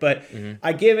historic, but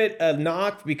I give it a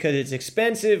knock because it's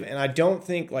expensive, and I don't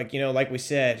think like we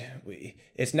said,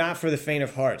 it's not for the faint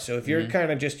of heart. So if you're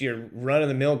kind of just your run of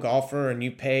the mill golfer and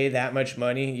you pay that much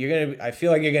money, I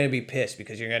feel like you're gonna be pissed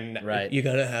because you're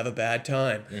gonna have a bad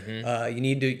time. You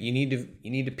need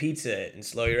to pizza it and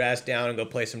slow your ass down and go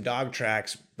play some dog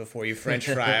tracks before you French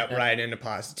fry up right into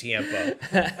Pasatiempo.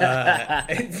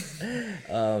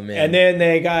 Oh man! And then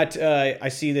they got. I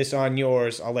see this on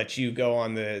yours. I'll let you go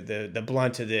on the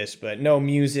blunt of this, but no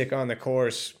music on the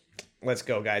course. Let's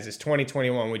go, guys. It's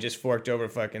 2021. We just forked over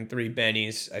fucking 3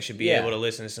 bennies. I should be able to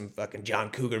listen to some fucking John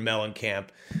Cougar Mellencamp.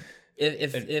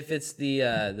 If it's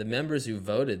the members who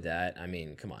voted that, I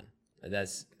mean, come on,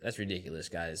 that's ridiculous,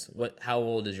 guys. How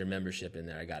old is your membership in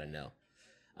there? I gotta know.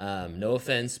 No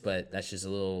offense, but that's just a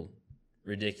little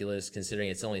ridiculous considering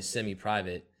it's only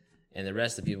semi-private, and the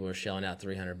rest of the people are shelling out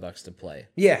 $300 to play.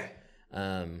 Yeah.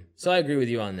 So I agree with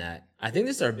you on that. I think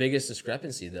this is our biggest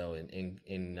discrepancy though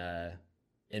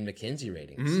in Mackenzie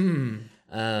ratings.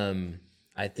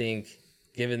 I think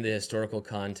given the historical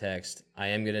context, I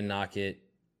am going to knock it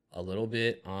a little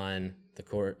bit on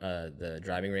the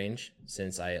driving range,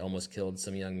 since I almost killed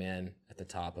some young man at the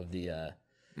top of the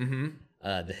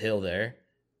hill there.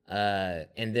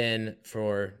 And then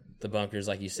for the bunkers,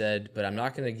 like you said, but I'm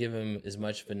not going to give him as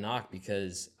much of a knock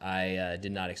because I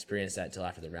did not experience that until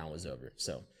after the round was over.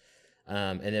 So,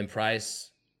 and then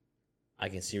price, I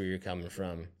can see where you're coming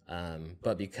from.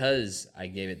 But because I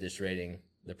gave it this rating,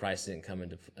 the price didn't come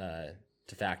into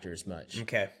to factor as much.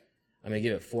 Okay. I'm going to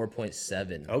give it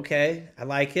 4.7. Okay. I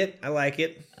like it.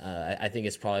 I think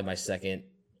it's probably my second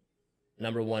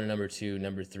number 1, number 2,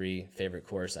 number 3 favorite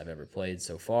course I've ever played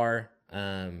so far.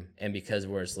 And because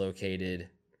where it's located,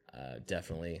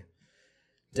 definitely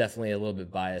a little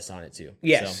bit biased on it too.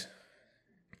 Yes. So,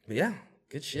 but yeah,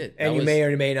 good shit. And you may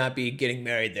or may not be getting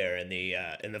married there in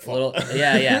the fall.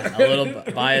 A little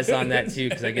bias on that too,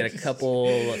 because I get a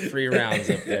couple free rounds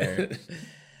up there.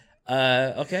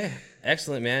 Okay,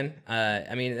 excellent, man.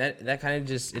 I mean that kind of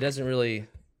just, it doesn't really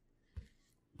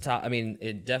top. I mean,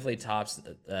 it definitely tops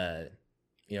one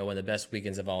of the best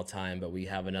weekends of all time. But we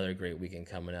have another great weekend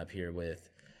coming up here with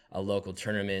a local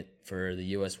tournament for the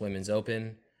U.S. Women's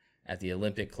Open at the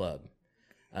Olympic Club.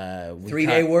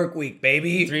 3-day work week,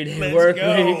 baby. 3-day work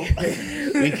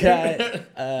week.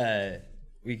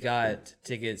 We got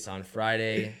tickets on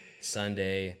Friday,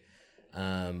 Sunday.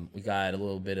 We got a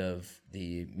little bit of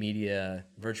the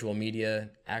virtual media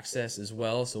access as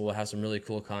well. So we'll have some really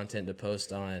cool content to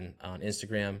post on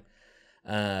Instagram.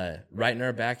 Right in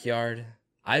our backyard.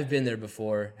 I've been there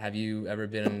before. Have you ever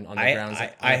been on the grounds?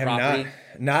 I have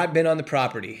not been on the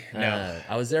property. No.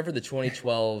 I was there for the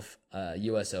 2012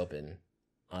 U.S. Open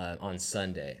on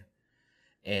Sunday,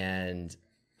 and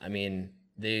I mean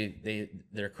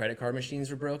their credit card machines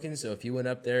were broken. So if you went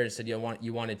up there and said you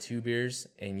wanted 2 beers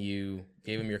and you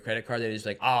gave them your credit card, they'd just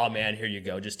like, oh man, here you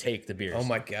go, just take the beers. Oh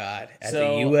my god! At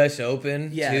the U.S.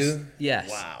 Open, too? Yes.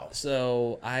 Wow.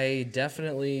 So I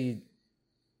definitely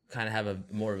kind of have a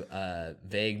more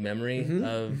vague memory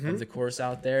of the course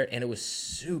out there, and it was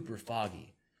super foggy.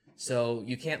 So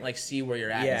you can't like see where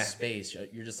you're at in space.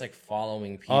 You're just like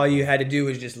following people. All you had to do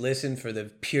was just listen for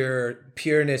the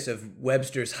pureness of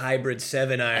Webster's hybrid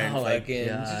 7-iron. Oh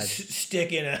fucking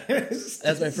sticking a.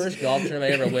 That's my first golf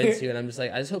tournament I ever went to, and I'm just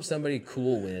like, I just hope somebody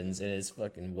cool wins, and it's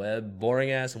fucking boring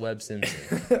ass Webb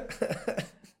Simpson,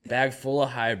 bag full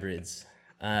of hybrids.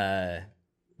 But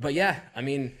yeah, I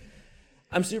mean,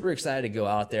 I'm super excited to go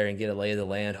out there and get a lay of the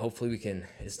land. Hopefully we can,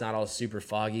 it's not all super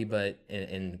foggy, but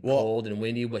and cold and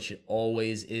windy, which it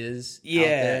always is. Yeah, out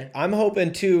there. I'm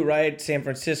hoping too, right? San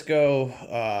Francisco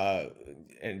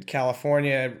and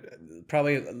California,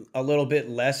 probably a little bit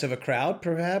less of a crowd,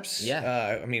 perhaps.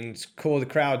 Yeah. I mean, it's cool the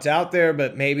crowd's out there,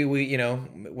 but maybe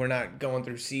we're not going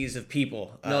through seas of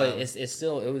people. No, they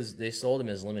sold them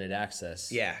as limited access.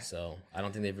 Yeah. So I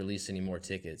don't think they've released any more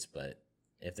tickets, but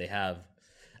if they have,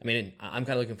 I mean, I'm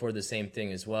kind of looking forward to the same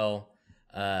thing as well.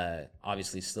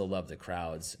 Obviously, still love the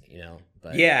crowds,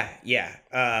 But yeah.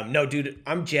 No, dude,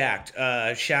 I'm jacked.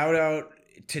 Shout out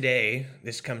today.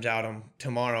 This comes out on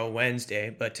tomorrow,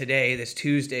 Wednesday, but today, this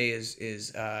Tuesday,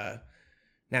 is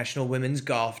National Women's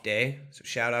Golf Day. So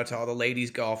shout out to all the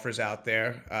ladies golfers out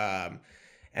there.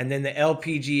 And then the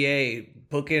LPGA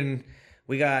booking.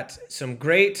 We got some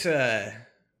great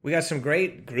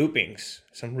groupings,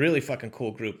 some really fucking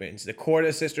cool groupings. The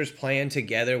Corda sisters playing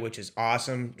together, which is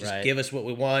awesome. Just give us what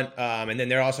we want. And then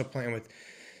they're also playing with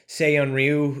Seyeon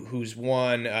Ryu, who's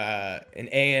won an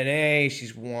ANA. I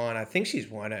think she's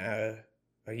won a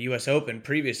U.S. Open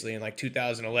previously in like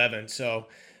 2011. So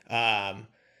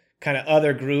kind of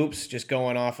other groups, just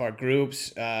going off our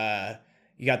groups.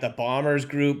 You got the Bombers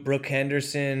group, Brooke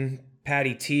Henderson,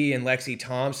 Patty T, and Lexi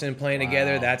Thompson playing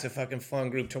together. That's a fucking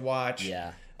fun group to watch.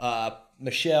 Yeah.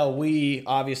 Michelle Wee,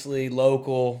 obviously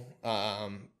local.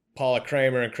 Paula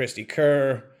Kramer and Christy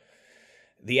Kerr.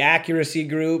 The Accuracy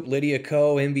Group, Lydia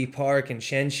Ko, MB Park, and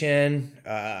Shen Shen.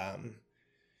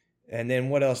 And then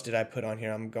what else did I put on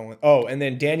here? And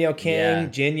then Danielle Kang,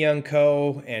 Jin Young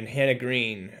Ko, and Hannah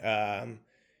Green.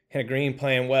 Hannah Green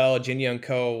playing well. Jin Young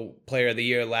Ko, Player of the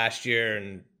Year last year,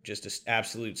 and just an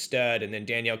absolute stud. And then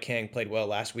Danielle Kang played well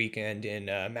last weekend in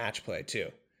match play too.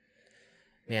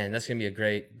 Man, that's going to be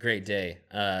a great day.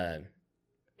 And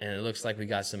it looks like we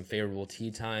got some favorable tee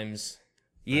times.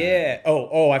 Yeah.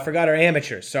 I forgot our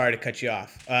amateurs. Sorry to cut you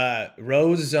off.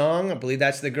 Rose Zong, I believe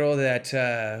that's the girl that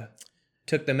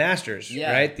took the Masters,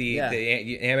 right? The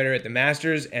amateur at the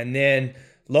Masters. And then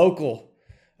local,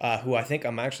 who I think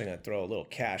I'm actually going to throw a little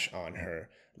cash on her.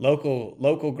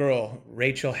 Local girl,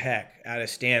 Rachel Heck out of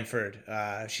Stanford.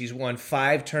 She's won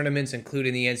 5 tournaments,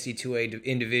 including the NC2A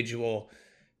individual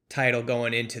title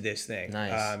going into this thing.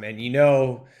 Nice. And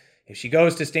if she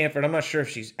goes to Stanford, I'm not sure if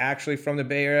she's actually from the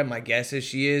Bay Area. My guess is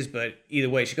she is, but either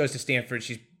way, she goes to Stanford.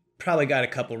 She's probably got a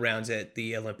couple rounds at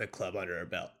the Olympic Club under her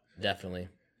belt. Definitely.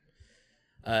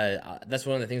 That's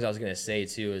one of the things I was going to say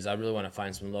too, is I really want to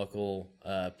find some local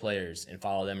players and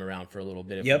follow them around for a little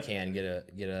bit if we can, get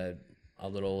a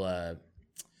little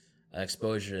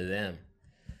exposure to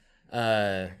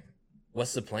them.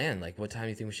 What's the plan? Like, what time do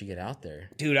you think we should get out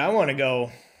there? Dude, I want to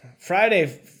go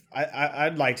Friday.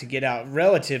 I'd like to get out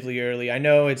relatively early. I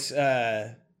know it's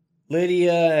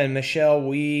Lydia and Michelle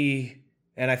Wee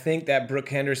And I think that Brooke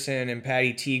Henderson and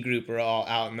Patty T group are all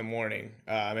out in the morning.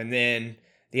 And then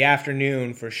the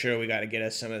afternoon, for sure, we got to get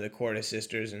us some of the Korda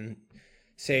sisters and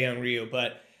Seyoung Ryu.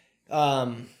 But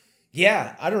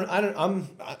yeah,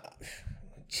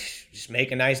 just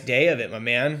make a nice day of it, my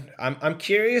man. I'm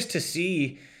curious to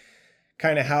see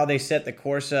kind of how they set the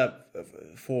course up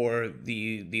for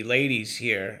the ladies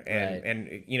here,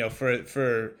 and you know,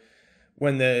 for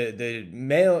when the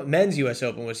men's U.S.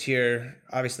 Open was here,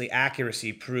 obviously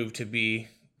accuracy proved to be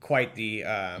quite the.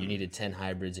 You needed 10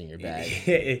 hybrids in your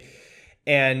bag.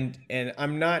 And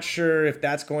I'm not sure if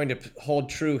that's going to hold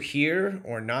true here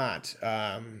or not,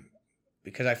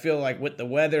 because I feel like with the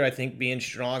weather, I think being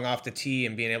strong off the tee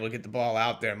and being able to get the ball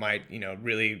out there might, you know,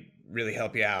 really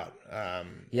help you out.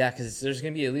 Yeah, because there's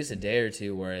going to be at least a day or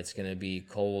two where it's going to be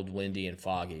cold, windy, and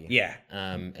foggy. Yeah.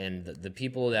 And the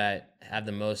people that have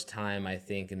the most time, I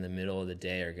think, in the middle of the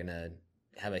day are going to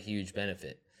have a huge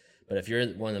benefit. But if you're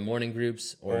one of the morning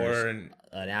groups or an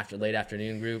late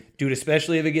afternoon group, dude,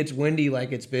 especially if it gets windy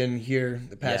like it's been here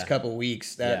the past couple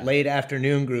weeks, that late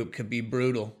afternoon group could be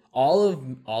brutal. All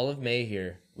of May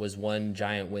here was one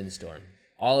giant windstorm.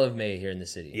 All of May here in the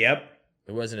city. Yep.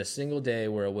 There wasn't a single day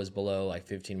where it was below like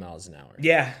 15 miles an hour.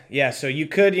 Yeah. So you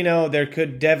could, you know, there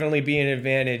could definitely be an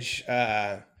advantage.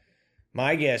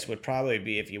 My guess would probably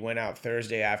be if you went out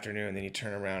Thursday afternoon, then you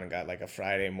turn around and got like a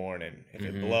Friday morning. If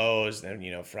it blows, then,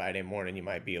 you know, Friday morning you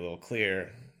might be a little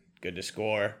clear, good to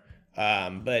score.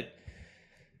 But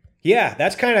yeah,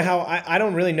 that's kind of how I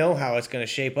don't really know how it's going to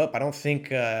shape up. I don't think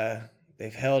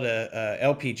they've held a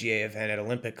LPGA event at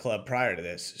Olympic Club prior to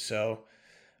this. So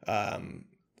I'm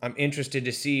interested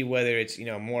to see whether it's, you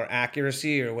know, more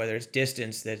accuracy or whether it's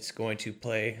distance that's going to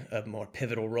play a more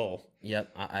pivotal role.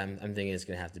 Yep, I'm thinking it's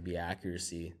going to have to be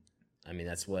accuracy. I mean,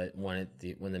 that's what when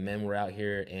the men were out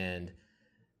here, and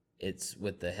it's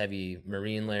with the heavy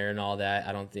marine layer and all that,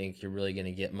 I don't think you're really going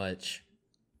to get much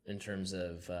in terms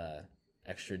of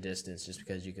extra distance just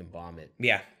because you can bomb it.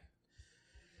 Yeah.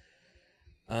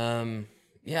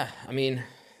 Yeah, I mean,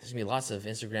 there's going to be lots of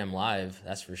Instagram Live,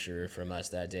 that's for sure, from us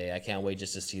that day. I can't wait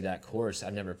just to see that course.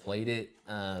 I've never played it.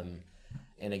 And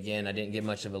again, I didn't get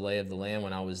much of a lay of the land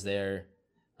when I was there.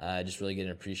 Just really get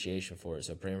an appreciation for it.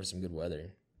 So praying for some good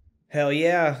weather. Hell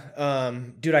yeah.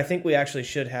 Dude, I think we actually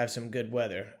should have some good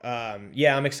weather.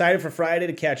 Yeah, I'm excited for Friday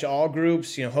to catch all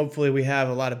groups. You know, hopefully we have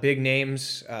a lot of big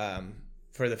names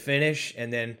for the finish.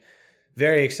 And then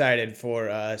very excited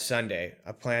for Sunday.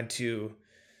 I plan to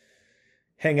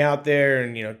hang out there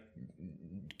and, you know,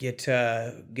 get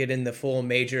in the full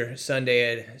major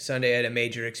Sunday at a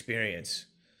major experience.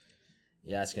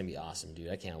 Yeah, it's gonna be awesome, dude.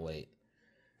 I can't wait.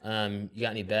 You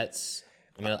got any bets?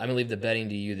 I'm gonna leave the betting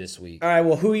to you this week. All right.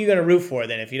 Well, who are you gonna root for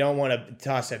then? If you don't want to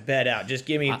toss a bet out, just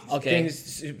give me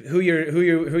things. Who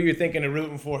you're thinking of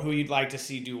rooting for? Who you'd like to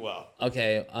see do well?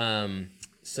 Okay.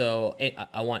 So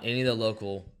I want any of the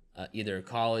local, either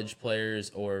college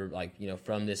players or like, you know,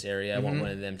 from this area. I want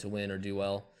one of them to win or do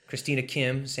well. Christina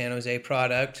Kim, San Jose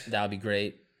product. That would be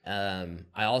great. I'm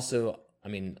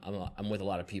with a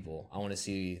lot of people. I want to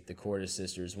see the Korda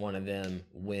sisters, one of them,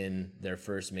 win their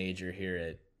first major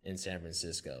here in San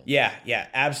Francisco. Yeah,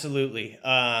 absolutely.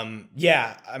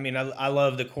 Yeah, I mean, I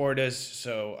love the Kordas,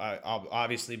 so I'll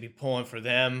obviously be pulling for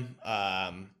them.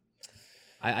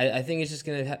 I think it's just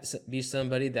going to be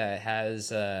somebody that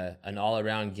has an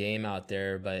all-around game out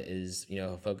there, but is, you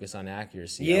know, focused on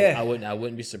accuracy. Yeah. I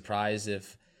wouldn't be surprised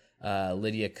if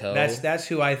Lydia Ko. That's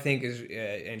who I think is,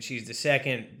 and she's the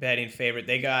second betting favorite.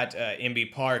 They got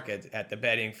Imby Park at the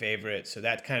betting favorite, so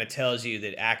that kind of tells you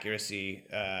that accuracy.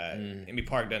 Imby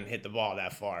Park doesn't hit the ball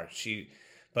that far.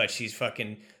 But she's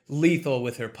fucking lethal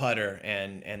with her putter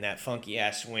and that funky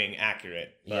ass swing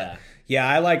accurate. But, yeah,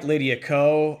 I like Lydia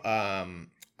Ko. Because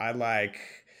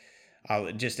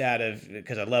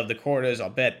I love the Kordas, I'll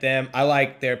bet them. I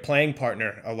like their playing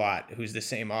partner a lot, who's the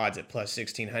same odds at plus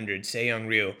 1,600, Seyoung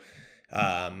Ryu.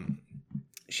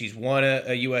 She's won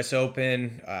a U.S.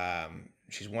 Open.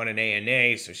 She's won an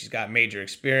ANA, so she's got major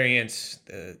experience.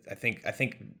 I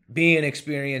think being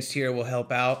experienced here will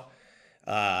help out.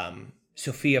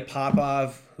 Sofia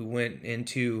Popov, who went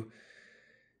into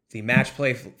the match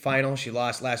play final, she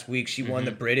lost last week. She won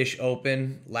the British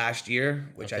Open last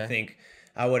year, which I think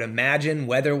I would imagine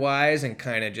weather-wise and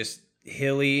kind of just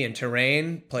hilly and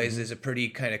terrain plays as a pretty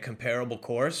kind of comparable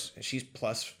course. She's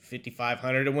plus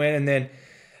 5,500 to win. And then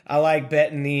I like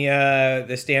betting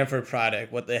the Stanford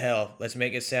product. What the hell? Let's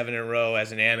make it 7 in a row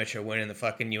as an amateur winning the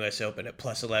fucking U.S. Open at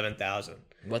plus 11,000.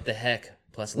 What the heck?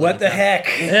 Plus 11,000. What the heck?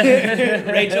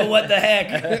 Rachel, what the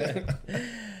heck?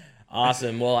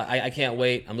 Awesome. Well, I can't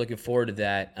wait. I'm looking forward to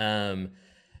that.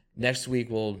 Next week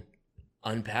we'll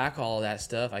unpack all of that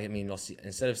stuff. I mean,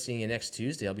 instead of seeing you next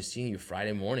Tuesday, I'll be seeing you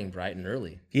Friday morning, bright and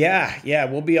early. Yeah,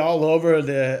 we'll be all over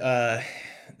the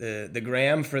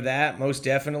gram for that, most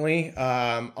definitely.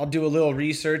 I'll do a little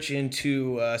research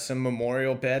into some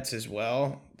memorial bets as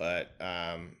well, but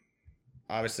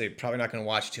obviously probably not going to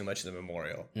watch too much of the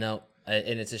memorial. No,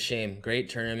 and it's a shame. Great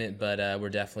tournament, but we're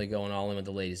definitely going all in with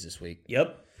the ladies this week.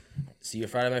 Yep. See you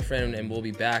Friday, my friend, and we'll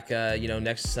be back,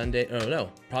 next Sunday. Oh,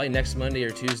 no, probably next Monday or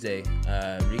Tuesday,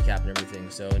 recapping everything.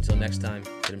 So until next time,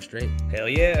 hit them straight. Hell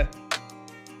yeah.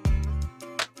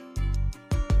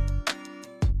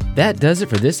 That does it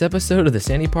for this episode of the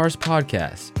Sandy Pars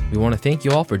Podcast. We want to thank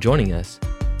you all for joining us.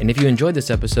 And if you enjoyed this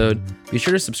episode, be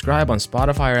sure to subscribe on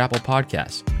Spotify or Apple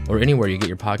Podcasts, or anywhere you get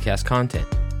your podcast content.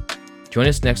 Join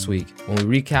us next week when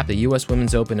we recap the U.S.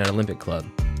 Women's Open at Olympic Club,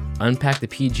 unpack the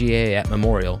PGA at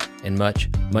Memorial, and much,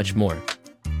 much more.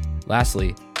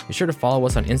 Lastly, be sure to follow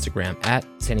us on Instagram at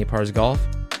Sandy Pars Golf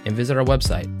and visit our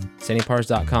website,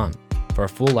 sandypars.com, for a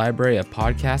full library of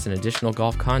podcasts and additional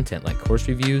golf content like course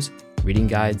reviews, reading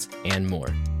guides, and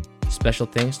more. Special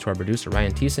thanks to our producer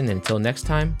Ryan Thiessen, and until next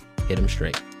time, hit 'em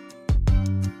straight.